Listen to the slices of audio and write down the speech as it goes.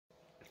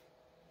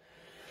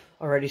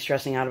Already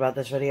stressing out about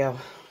this video.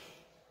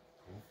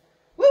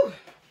 Woo!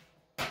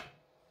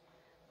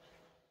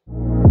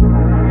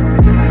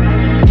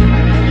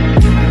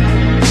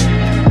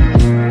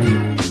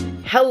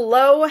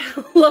 Hello,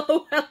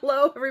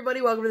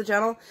 everybody. Welcome to the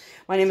channel.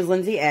 My name is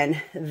Lindsay,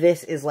 and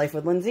this is Life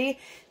with Lindsay.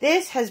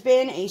 This has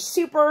been a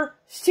super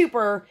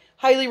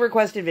highly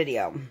requested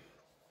video.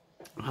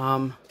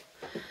 I'm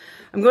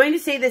going to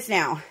say this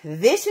now.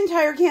 This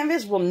entire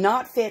canvas will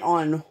not fit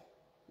on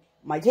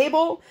my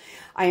table.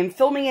 I am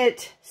filming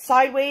it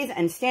sideways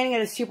and standing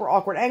at a super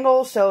awkward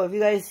angle. So if you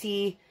guys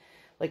see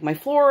like my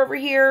floor over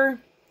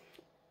here,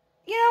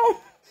 you know,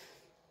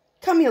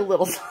 cut me a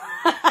little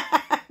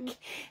slack.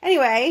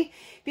 Anyway,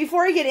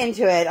 before I get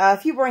into it, a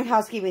few boring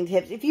housekeeping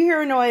tips. If you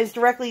hear a noise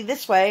directly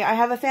this way, I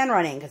have a fan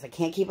running because I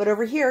can't keep it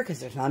over here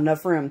because there's not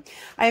enough room.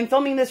 I am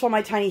filming this while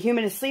my tiny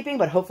human is sleeping,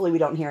 but hopefully we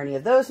don't hear any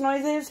of those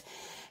noises.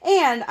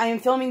 And I am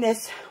filming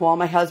this while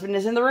my husband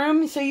is in the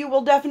room, so you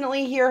will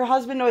definitely hear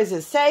husband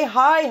noises. Say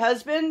hi,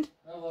 husband.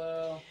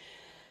 Hello.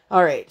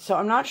 All right, so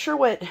I'm not sure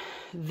what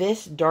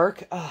this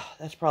dark... Oh,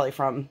 that's probably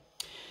from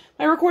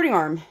my recording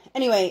arm.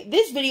 Anyway,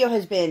 this video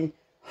has been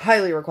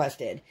highly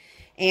requested.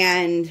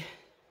 And...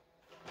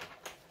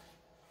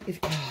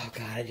 oh,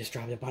 God, I just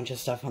dropped a bunch of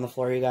stuff on the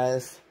floor, you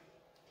guys.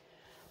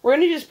 We're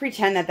going to just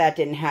pretend that that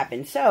didn't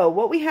happen. So,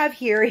 what we have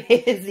here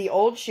is the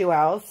old shoe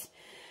house.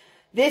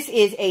 This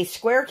is a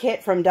square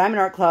kit from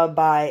Diamond Art Club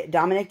by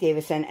Dominic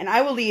Davison, and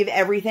I will leave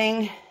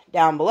everything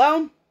down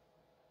below.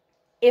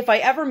 If I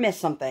ever miss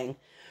something,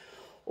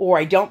 or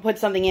I don't put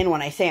something in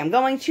when I say I'm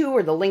going to,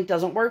 or the link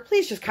doesn't work,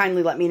 please just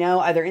kindly let me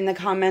know, either in the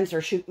comments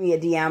or shoot me a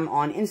DM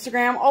on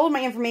Instagram. All of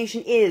my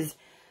information is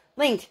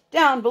linked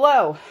down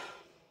below.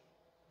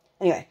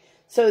 Anyway,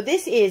 so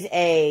this is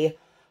a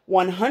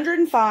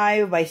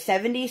 105 by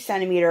 70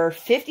 centimeter,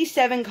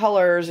 57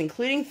 colors,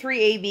 including 3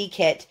 AB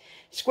kit,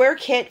 square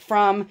kit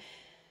from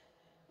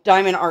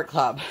Diamond Art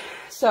Club.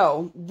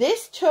 So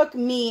this took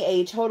me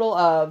a total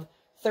of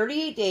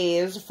 38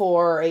 days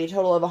for a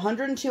total of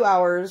 102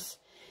 hours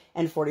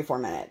and 44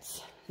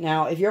 minutes.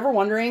 Now, if you're ever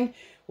wondering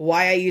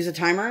why I use a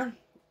timer,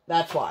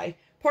 that's why.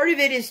 Part of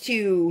it is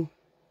to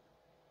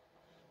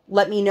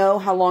let me know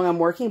how long I'm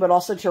working, but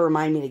also to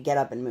remind me to get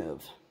up and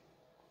move.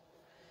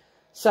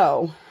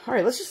 So, all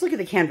right, let's just look at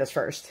the canvas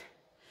first.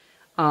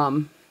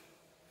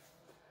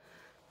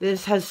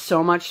 This has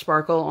so much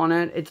sparkle on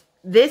it.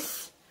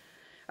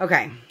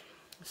 Okay,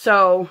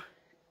 so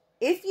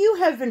if you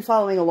have been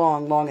following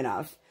along long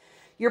enough,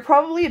 you're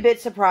probably a bit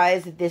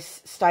surprised that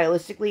this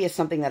stylistically is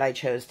something that I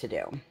chose to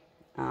do.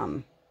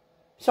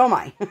 So am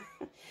I.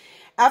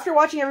 After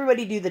watching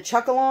everybody do the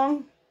chuck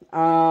along,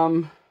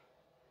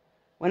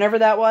 whenever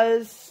that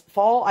was,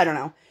 fall, I don't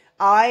know.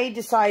 I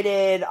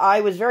decided I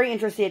was very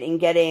interested in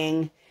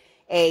getting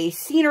a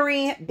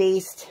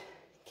scenery-based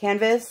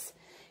canvas.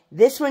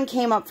 This one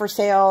came up for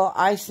sale.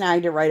 I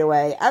snagged it right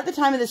away. At the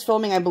time of this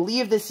filming, I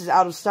believe this is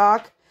out of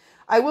stock.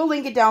 I will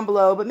link it down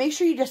below, but make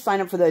sure you just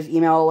sign up for those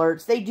email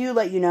alerts. They do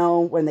let you know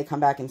when they come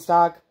back in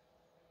stock.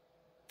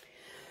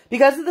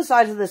 Because of the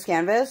size of this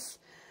canvas,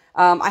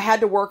 I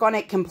had to work on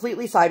it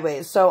completely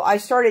sideways. So I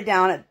started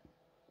down at,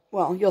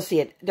 well, you'll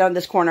see it down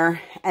this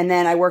corner, and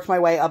then I worked my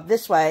way up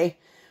this way,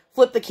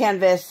 flipped the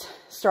canvas,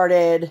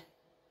 started,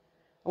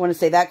 I want to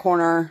say that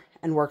corner,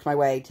 and worked my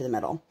way to the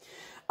middle.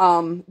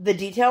 The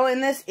detail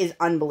in this is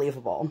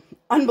unbelievable.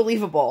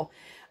 Unbelievable.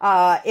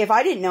 If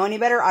I didn't know any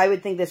better, I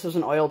would think this was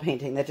an oil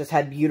painting that just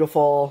had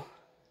beautiful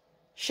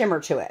shimmer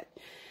to it.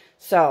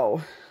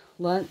 So,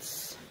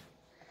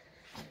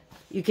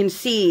 you can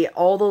see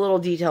all the little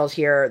details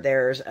here.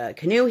 There's a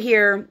canoe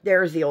here.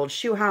 There's the old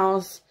shoe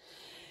house.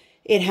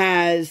 It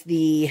has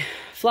the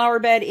flower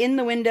bed in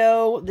the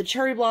window. The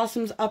cherry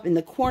blossoms up in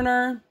the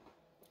corner.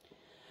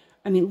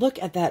 I mean, look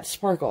at that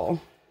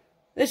sparkle.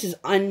 This is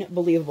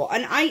unbelievable.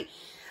 And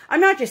I'm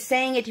not just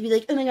saying it to be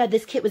like, oh my god,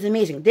 this kit was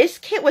amazing. This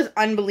kit was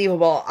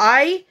unbelievable.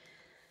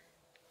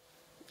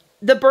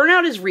 The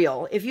burnout is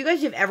real. If you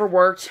guys have ever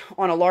worked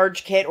on a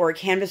large kit or a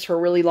canvas for a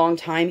really long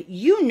time,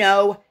 you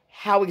know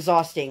how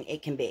exhausting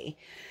it can be.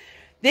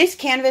 This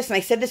canvas, and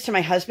I said this to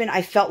my husband,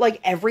 I felt like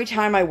every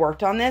time I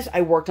worked on this,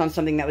 I worked on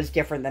something that was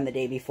different than the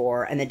day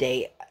before and the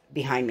day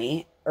behind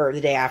me, or the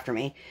day after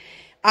me.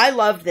 I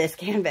loved this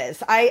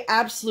canvas. I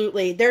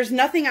absolutely, there's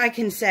nothing I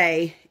can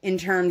say in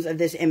terms of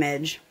this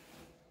image.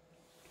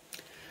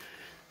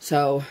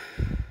 So,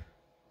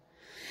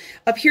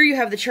 up here you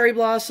have the cherry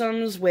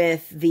blossoms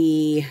with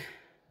the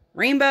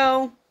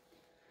rainbow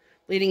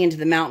leading into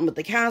the mountain with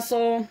the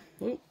castle.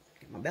 Ooh,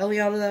 get my belly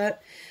out of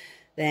that.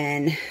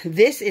 Then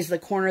this is the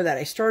corner that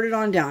I started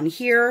on down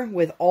here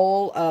with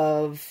all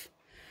of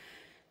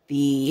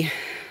the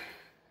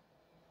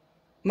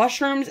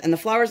mushrooms and the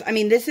flowers. I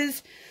mean, this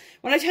is,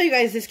 when I tell you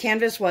guys this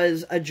canvas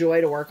was a joy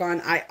to work on,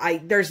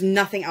 there's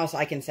nothing else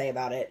I can say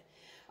about it.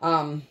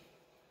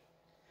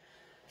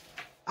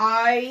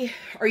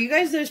 Are you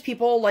guys those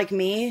people like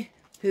me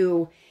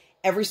who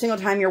every single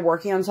time you're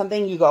working on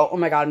something, you go, oh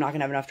my god, I'm not going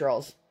to have enough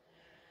drills?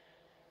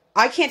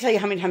 I can't tell you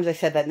how many times I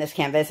said that in this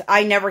canvas.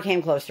 I never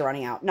came close to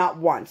running out. Not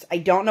once. I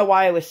don't know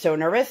why I was so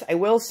nervous. I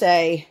will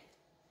say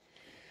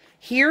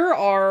Here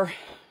are,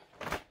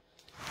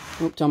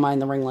 oops, don't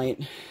mind the ring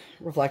light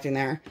reflecting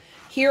there.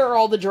 Here are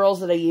all the drills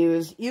that I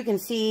use. You can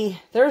see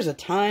there's a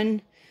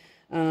ton.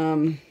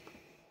 Like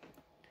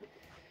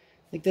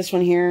this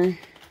one here.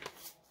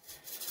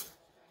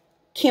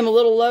 Came a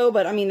little low,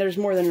 but I mean, there's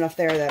more than enough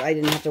there that I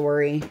didn't have to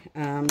worry.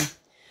 I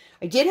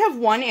did have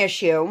one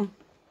issue.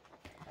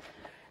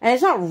 And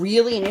it's not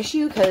really an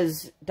issue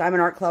because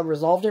Diamond Art Club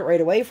resolved it right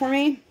away for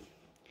me.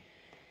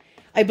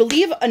 I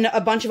believe a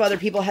bunch of other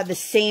people had the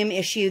same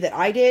issue that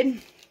I did.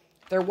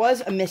 There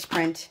was a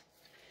misprint.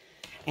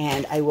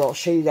 And I will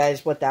show you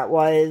guys what that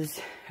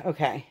was.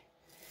 Okay.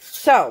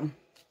 So,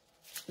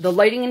 the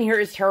lighting in here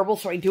is terrible,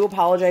 so I do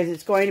apologize.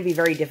 It's going to be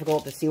very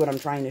difficult to see what I'm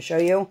trying to show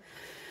you.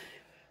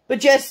 But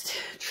just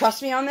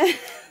trust me on this.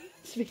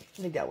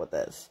 Because I dealt with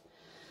this.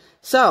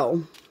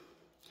 So,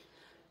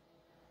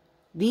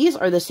 these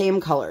are the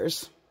same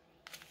colors.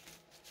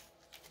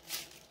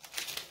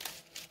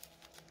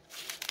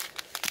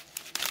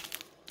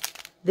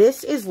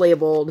 This is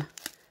labeled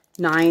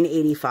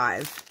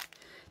 $9.85.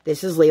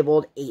 This is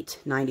labeled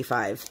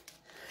 $8.95.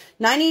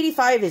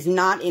 $9.85 is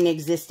not an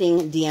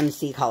existing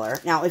DMC color.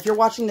 Now, if you're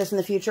watching this in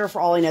the future,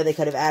 for all I know, they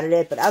could have added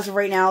it. But as of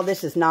right now,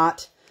 this is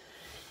not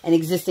an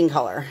existing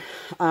color.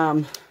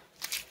 I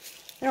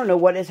don't know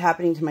what is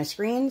happening to my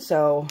screen,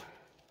 so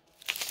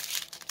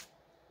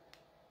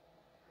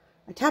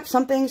I tapped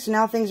something, so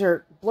now things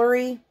are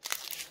blurry.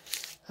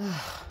 You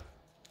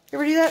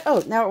ever do that?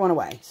 Oh, now it went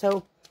away.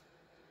 So,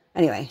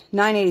 anyway,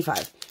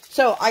 $9.85.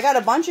 So, I got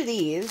a bunch of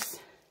these,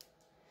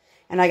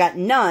 and I got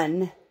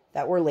none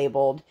that were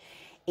labeled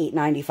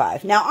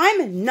 $8.95. Now, I'm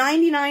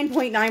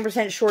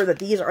 99.9% sure that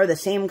these are the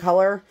same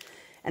color,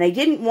 and I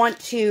didn't want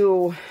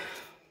to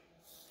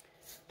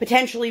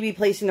potentially be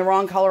placing the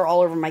wrong color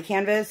all over my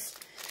canvas.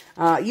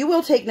 You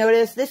will take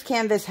notice, this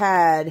canvas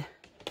had,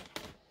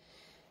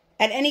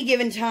 at any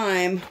given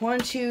time, 1,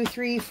 2,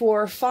 3,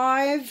 4,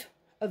 5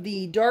 of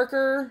the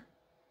darker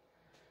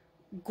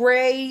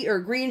gray or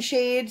green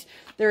shades.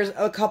 There's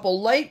a couple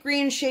light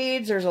green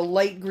shades. There's a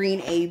light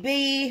green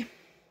AB.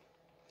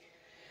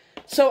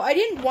 So I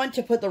didn't want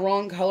to put the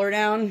wrong color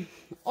down.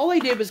 All I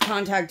did was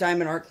contact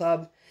Diamond Art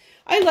Club.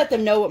 I let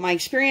them know what my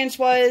experience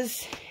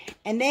was,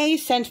 and they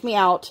sent me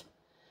out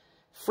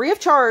free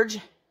of charge,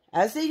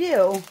 as they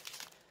do,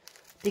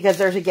 because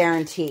there's a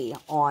guarantee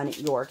on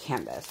your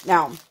canvas.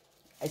 Now,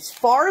 as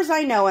far as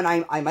I know, and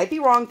I might be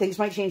wrong, things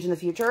might change in the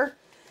future,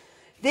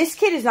 this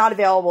kit is not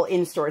available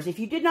in stores. If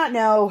you did not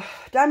know,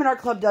 Diamond Art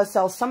Club does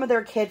sell some of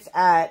their kits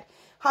at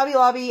Hobby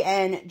Lobby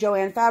and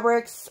Joann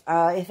Fabrics.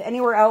 If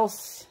anywhere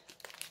else,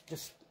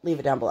 just leave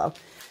it down below.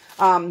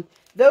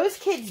 Those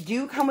kits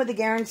do come with a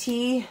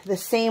guarantee the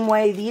same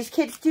way these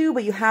kits do,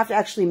 but you have to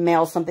actually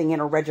mail something in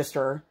or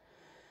register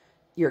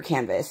your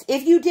canvas.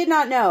 If you did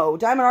not know,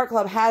 Diamond Art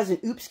Club has an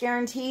oops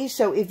guarantee.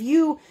 So if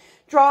you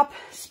drop,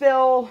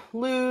 spill,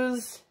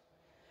 lose,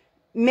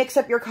 mix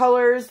up your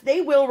colors,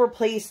 they will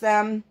replace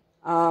them.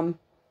 And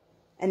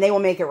they will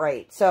make it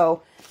right.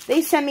 So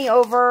they sent me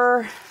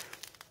over,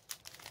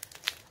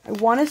 I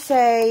want to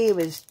say it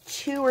was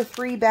 2 or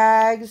 3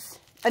 bags.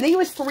 I think it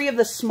was 3 of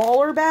the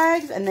smaller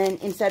bags. And then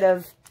instead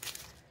of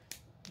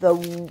I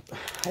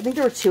think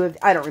there were 2 of,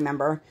 I don't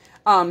remember.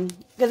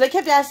 Because I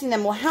kept asking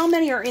them, well, how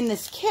many are in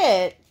this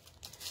kit?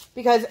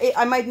 Because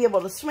I might be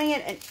able to swing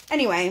it. And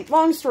anyway,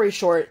 long story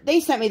short,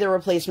 they sent me the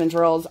replacement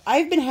drills.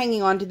 I've been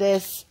hanging on to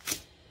this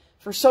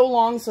for so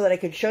long so that I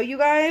could show you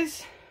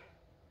guys.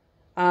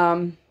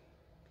 I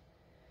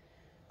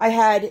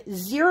had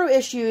 0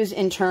 issues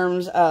in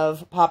terms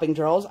of popping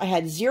drills. I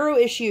had 0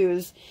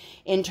 issues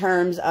in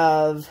terms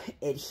of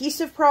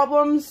adhesive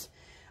problems.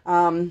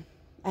 I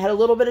had a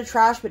little bit of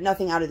trash, but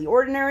nothing out of the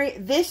ordinary.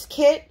 This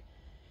kit,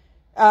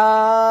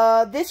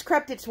 this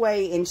crept its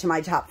way into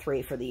my top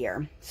 3 for the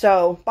year.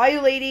 So,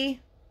 Bayou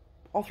Lady,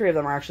 all 3 of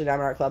them are actually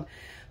Diamond Art Club.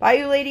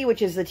 Bayou Lady,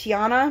 which is the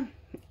Tiana,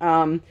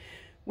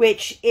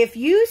 which if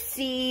you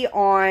see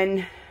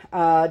on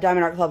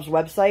Diamond Art Club's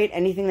website,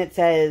 anything that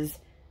says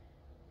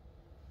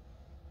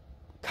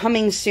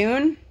coming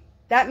soon,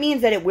 that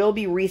means that it will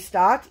be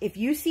restocked. If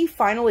you see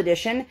final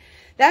edition,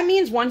 that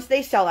means once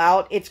they sell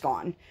out, it's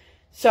gone.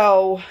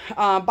 So,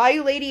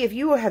 Bayou Lady, if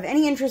you have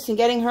any interest in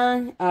getting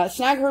her,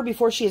 snag her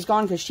before she is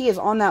gone, because she is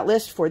on that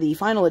list for the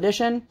final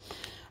edition.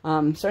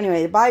 So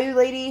anyway, the Bayou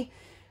Lady,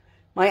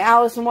 my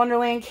Alice in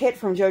Wonderland kit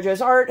from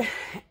JoJo's Art,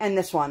 and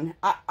this one.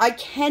 I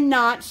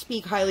cannot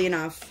speak highly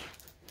enough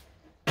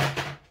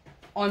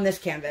on this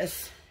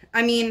canvas.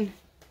 I mean,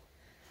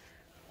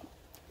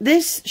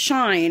 this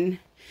shine,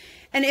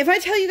 and if I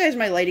tell you guys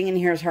my lighting in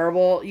here is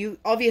horrible, you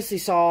obviously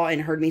saw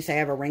and heard me say I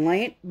have a ring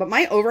light, but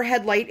my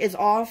overhead light is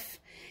off,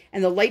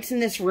 and the lights in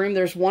this room,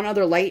 there's one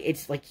other light,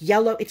 it's like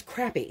yellow, it's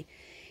crappy.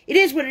 It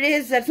is what it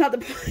is, that's not the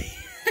point,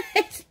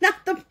 it's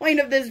not the point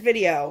of this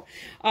video.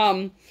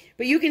 But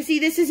you can see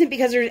this isn't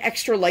because there's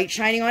extra light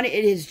shining on it,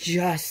 it is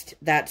just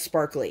that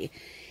sparkly.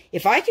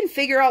 If I can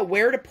figure out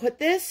where to put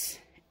this,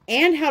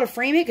 and how to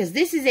frame it, because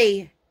this is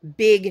a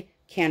big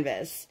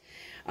canvas.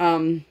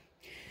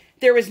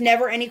 There was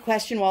never any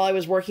question while I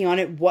was working on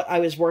it what I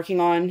was working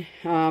on.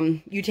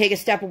 You take a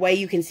step away,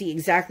 you can see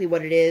exactly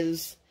what it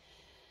is.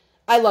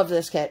 I love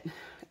this kit.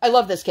 I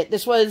love this kit.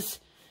 This was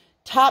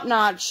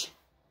top-notch.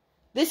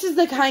 This is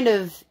the kind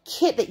of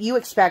kit that you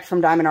expect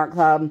from Diamond Art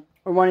Club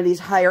or one of these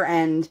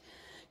higher-end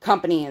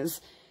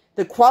companies.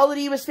 The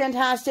quality was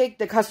fantastic.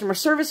 The customer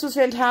service was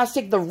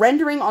fantastic. The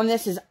rendering on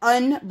this is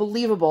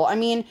unbelievable. I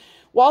mean,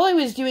 while I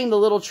was doing the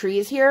little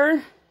trees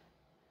here,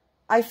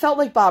 I felt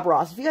like Bob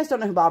Ross. If you guys don't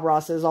know who Bob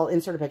Ross is, I'll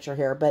insert a picture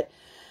here. But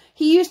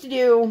he used to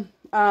do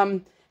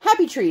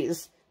happy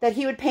trees that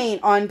he would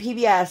paint on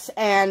PBS.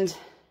 And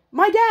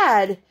my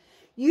dad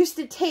used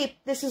to tape,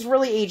 this is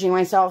really aging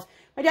myself,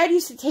 my dad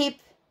used to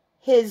tape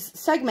his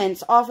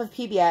segments off of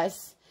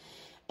PBS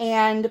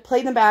and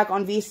play them back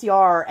on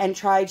VCR and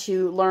try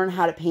to learn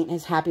how to paint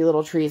his happy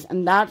little trees.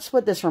 And that's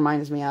what this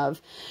reminds me of.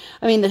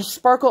 I mean, the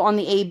sparkle on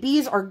the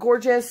ABs are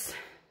gorgeous.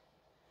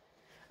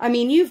 I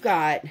mean, you've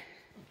got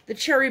the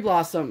cherry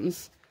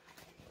blossoms.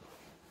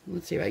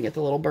 Let's see if I can get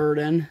the little bird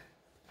in.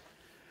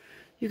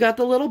 You got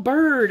the little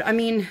bird. I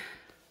mean,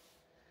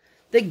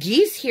 the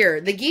geese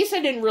here. The geese I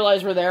didn't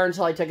realize were there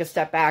until I took a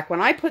step back. When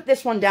I put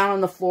this one down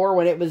on the floor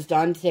when it was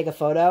done to take a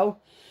photo,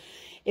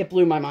 it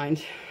blew my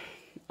mind.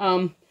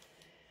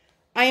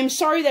 I am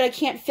sorry that I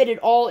can't fit it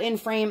all in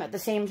frame at the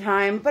same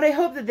time, but I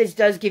hope that this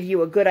does give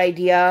you a good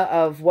idea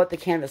of what the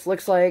canvas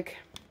looks like.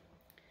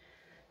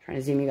 Trying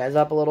to zoom you guys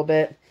up a little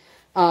bit.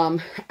 I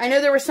know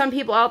there were some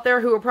people out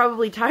there who were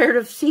probably tired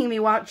of seeing me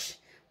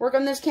work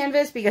on this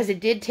canvas because it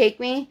did take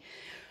me,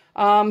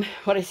 what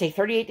did I say,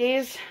 38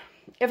 days?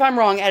 If I'm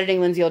wrong,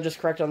 editing Lindsay will just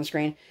correct on the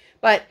screen.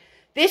 But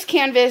this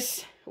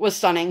canvas was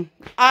stunning.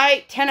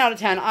 10 out of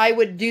 10. I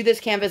would do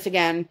this canvas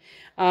again.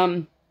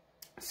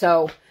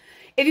 So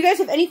if you guys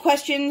have any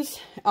questions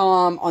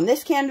on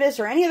this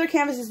canvas or any other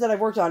canvases that I've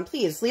worked on,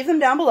 please leave them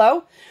down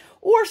below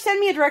or send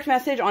me a direct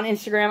message on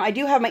Instagram. I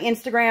do have my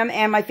Instagram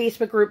and my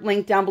Facebook group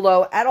linked down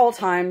below at all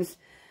times.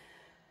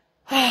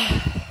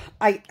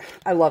 I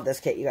love this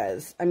kit, you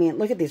guys. I mean,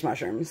 look at these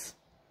mushrooms.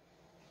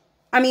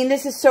 I mean,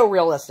 this is so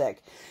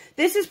realistic.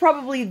 This is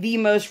probably the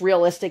most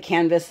realistic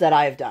canvas that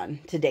I've done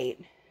to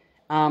date.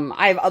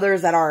 I have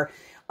others that are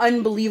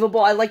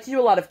unbelievable. I like to do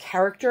a lot of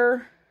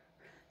character.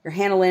 Your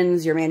Hannah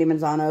Lynn's, your Mandy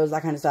Manzanos,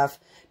 that kind of stuff.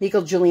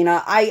 Miko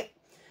Julina. I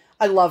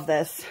love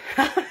this.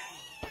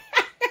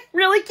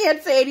 Really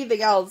can't say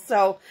anything else.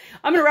 So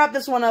I'm going to wrap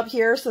this one up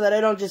here so that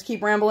I don't just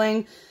keep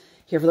rambling.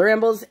 Here for the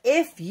rambles.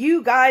 If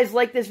you guys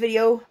like this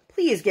video,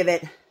 please give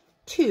it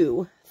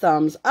 2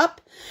 thumbs up.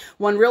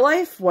 1 real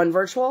life, 1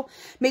 virtual.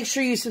 Make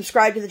sure you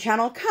subscribe to the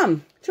channel.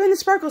 Come, join the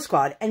Sparkle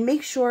Squad. And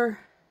make sure...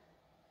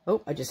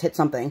 Oh, I just hit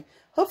something.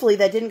 Hopefully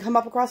that didn't come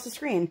up across the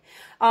screen.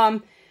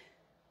 I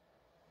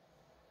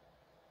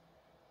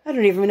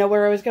don't even know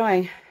where I was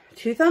going.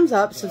 2 thumbs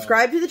up.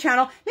 Subscribe to the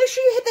channel. Make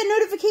sure you hit that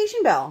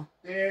notification bell.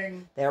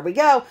 Ding. There we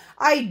go.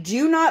 I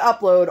do not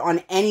upload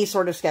on any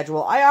sort of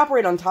schedule. I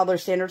operate on toddler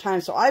standard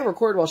time, so I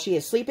record while she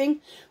is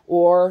sleeping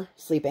or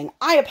sleeping.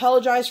 I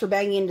apologize for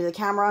banging into the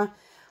camera.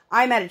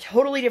 I'm at a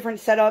totally different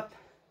setup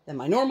than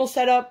my normal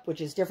setup,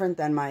 which is different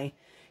than my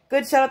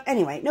good setup.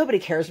 Anyway, nobody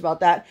cares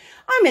about that.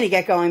 I'm going to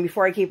get going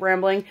before I keep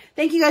rambling.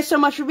 Thank you guys so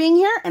much for being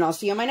here, and I'll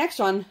see you on my next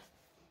one.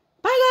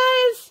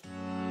 Bye, guys!